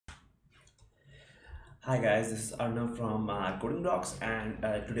Hi guys, this is Arnav from Coding Blocks, and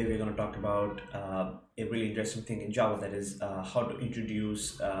today we're going to talk about a really interesting thing in Java, that is how to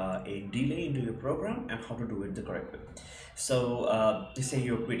introduce a delay into your program and how to do it the correct way. So, let's say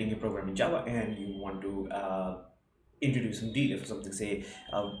you're creating a program in Java and you want to introduce some delay for something. Say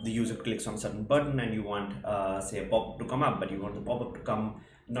the user clicks on a certain button and you want, say, a pop-up to come up, but you want the pop-up to come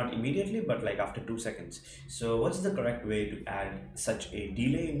not immediately, but like after 2 seconds. So, what's the correct way to add such a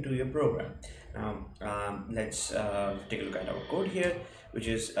delay into your program? Now, let's take a look at our code here, which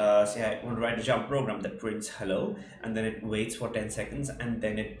is say I want to write a Java program that prints hello, and then it waits for 10 seconds, and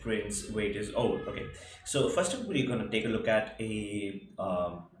then it prints wait is over. Okay, so first of all, we're going to take a look at a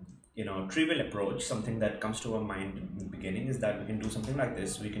trivial approach. Something that comes to our mind in the beginning is that we can do something like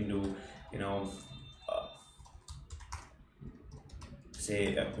this. We can do,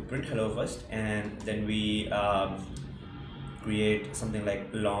 say we print hello first, and then we create something like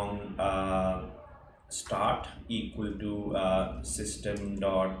long start equal to system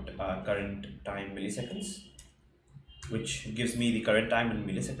dot current time milliseconds, which gives me the current time in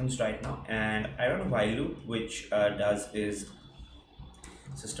milliseconds right now, and I run a while loop which does is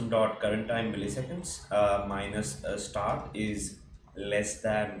system dot current time milliseconds minus start is less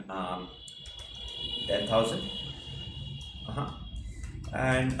than 10,000.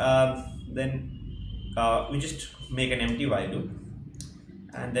 And then we just make an empty while loop,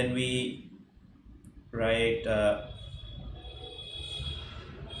 and then we write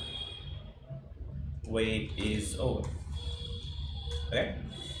wait is over. Okay,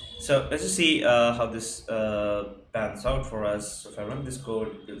 so let's just see how this pans out for us. So if I run this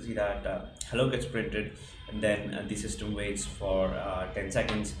code, you'll see that hello gets printed, and then the system waits for 10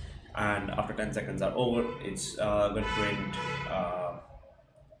 seconds, and after 10 seconds are over, it's going to print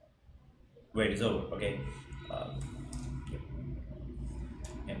wait is over. Okay, um,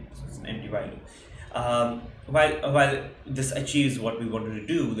 yeah, so it's an empty while loop. While this achieves what we wanted to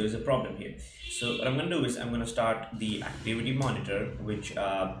do, there's a problem here. So what I'm going to do is I'm going to start the activity monitor, which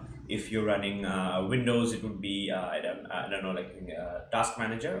if you're running Windows, it would be I don't know, like Task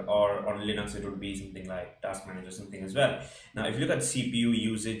Manager, or on Linux it would be something like Task Manager something as well. Now, if you look at CPU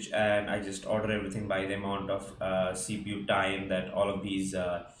usage, and I just order everything by the amount of CPU time that all of these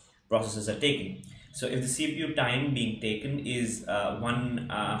processes are taking. So if the CPU time being taken is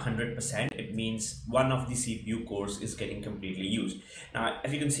 100%, it means one of the CPU cores is getting completely used. Now,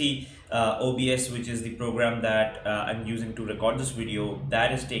 if you can see, OBS, which is the program that I'm using to record this video,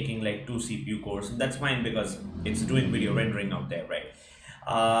 that is taking like 2 CPU cores, and that's fine because it's doing video rendering out there, right?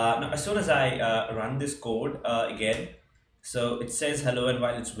 Now, as soon as I run this code again, so it says hello, and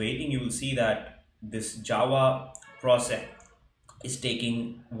while it's waiting, you will see that this Java process is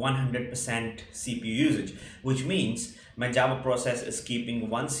taking 100% CPU usage, which means my Java process is keeping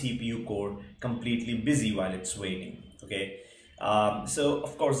one CPU core completely busy while it's waiting. Okay, so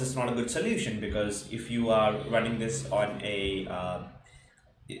of course this is not a good solution, because if you are running this on a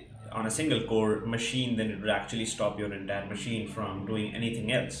single core machine, then it would actually stop your entire machine from doing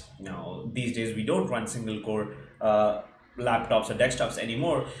anything else. Now, these days we don't run single core laptops or desktops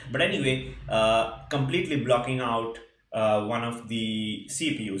anymore, but anyway, completely blocking out one of the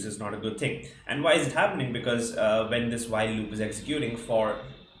CPUs is not a good thing. And why is it happening? Because when this while loop is executing for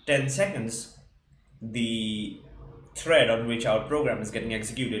 10 seconds, the thread on which our program is getting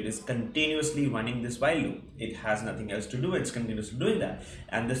executed is continuously running this while loop. It has nothing else to do, it's continuously doing that,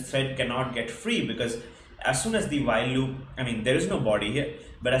 and this thread cannot get free, because as soon as the while loop, I mean, there is no body here,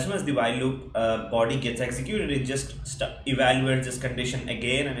 but as soon as the while loop body gets executed, it just evaluates this condition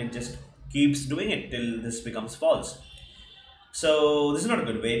again, and it just keeps doing it till this becomes false. So this is not a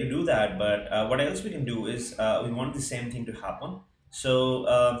good way to do that, but what else we can do is we want the same thing to happen. So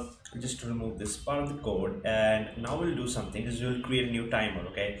just to remove this part of the code, and now we'll do something is we'll create a new timer.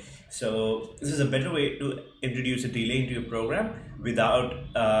 Okay, so this is a better way to introduce a delay into your program without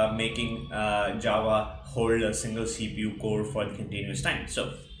making Java hold a single CPU core for the continuous time.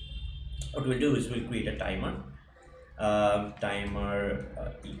 So what we'll do is we'll create a timer,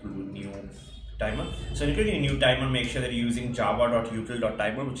 equal to new timer. So in creating a new timer, make sure that you're using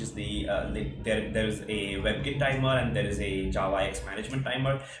java.util.timer, which is there's a WebKit timer and there is a JavaX management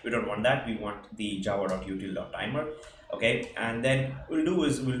timer. We don't want that. We want the java.util.timer. Okay, and then we'll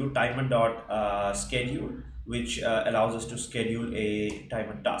do timer.schedule, which allows us to schedule a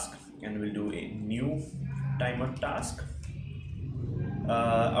timer task, and we'll do a new timer task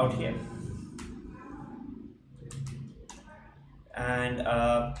out here, and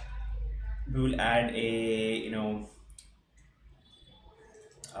we will add a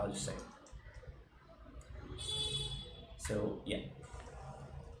I'll just say, so yeah,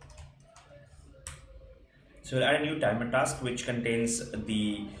 So we'll add a new timer task which contains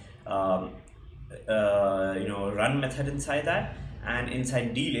the run method inside that, and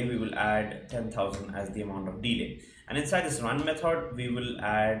inside delay we will add 10,000 as the amount of delay, and inside this run method we will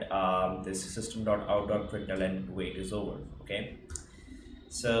add this system.out.println wait is over. Okay,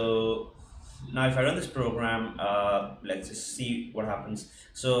 so now if I run this program, let's just see what happens.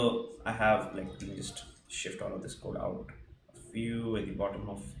 So I have, like, let me just shift all of this code out a few at the bottom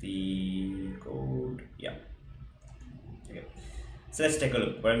of the code. Yeah, okay, so let's take a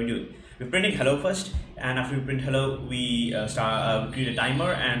look. What are we doing? We're printing hello first, and after we print hello, we create a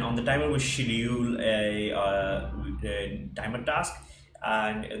timer, and on the timer we schedule a timer task,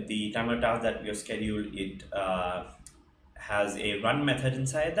 and the timer task that we have scheduled, it has a run method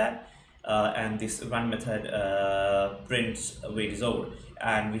inside that, and this run method prints wait is over,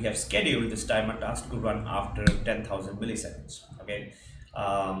 and we have scheduled this timer task to run after 10,000 milliseconds. Okay,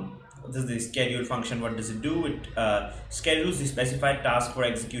 this is the schedule function. What does it do? It schedules the specified task for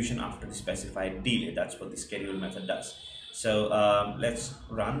execution after the specified delay. That's what the schedule method does. So let's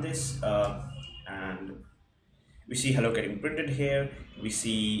run this, and we see hello getting printed here. We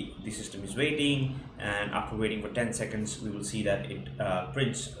see the system is waiting, and after waiting for 10 seconds we will see that it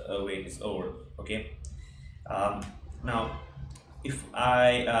prints wait is over. Okay, now if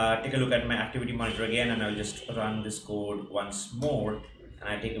I take a look at my activity monitor again, and I'll just run this code once more, and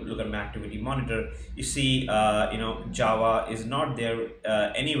I take a look at my activity monitor, you see Java is not there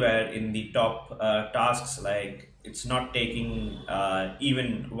anywhere in the top tasks. Like, it's not taking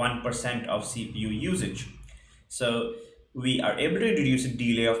even 1% of CPU usage. So we are able to introduce a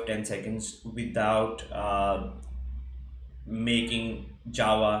delay of 10 seconds without making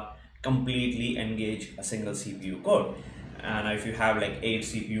Java completely engage a single CPU core. And if you have like 8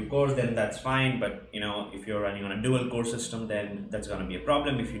 CPU cores, then that's fine, but if you're running on a dual core system, then that's going to be a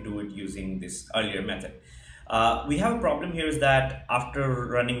problem if you do it using this earlier method. We have a problem here is that after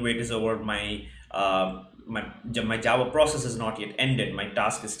running wait is over, my Java process is not yet ended. My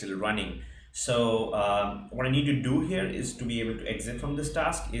task is still running. So what I need to do here is, to be able to exit from this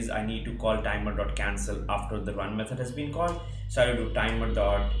task, is I need to call timer.cancel after the run method has been called. So I will do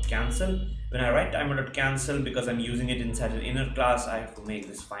timer.cancel. When I write timer.cancel, because I'm using it inside an inner class, I have to make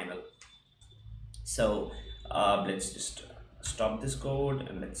this final. So let's just stop this code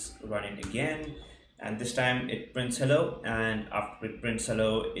and let's run it again. And this time it prints hello, and after it prints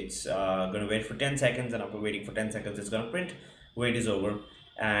hello, it's going to wait for 10 seconds, and after waiting for 10 seconds, it's going to print wait is over.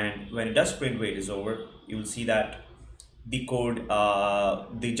 And when it does print wait is over, you will see that the code,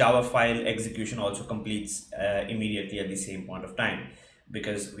 the Java file execution also completes immediately at the same point of time,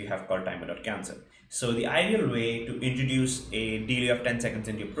 because we have called timer.cancel. So the ideal way to introduce a delay of 10 seconds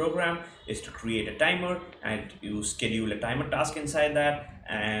into your program is to create a timer, and you schedule a timer task inside that,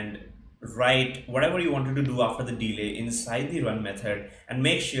 and write whatever you wanted to do after the delay inside the run method, and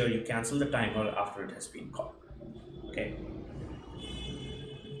make sure you cancel the timer after it has been called. Okay.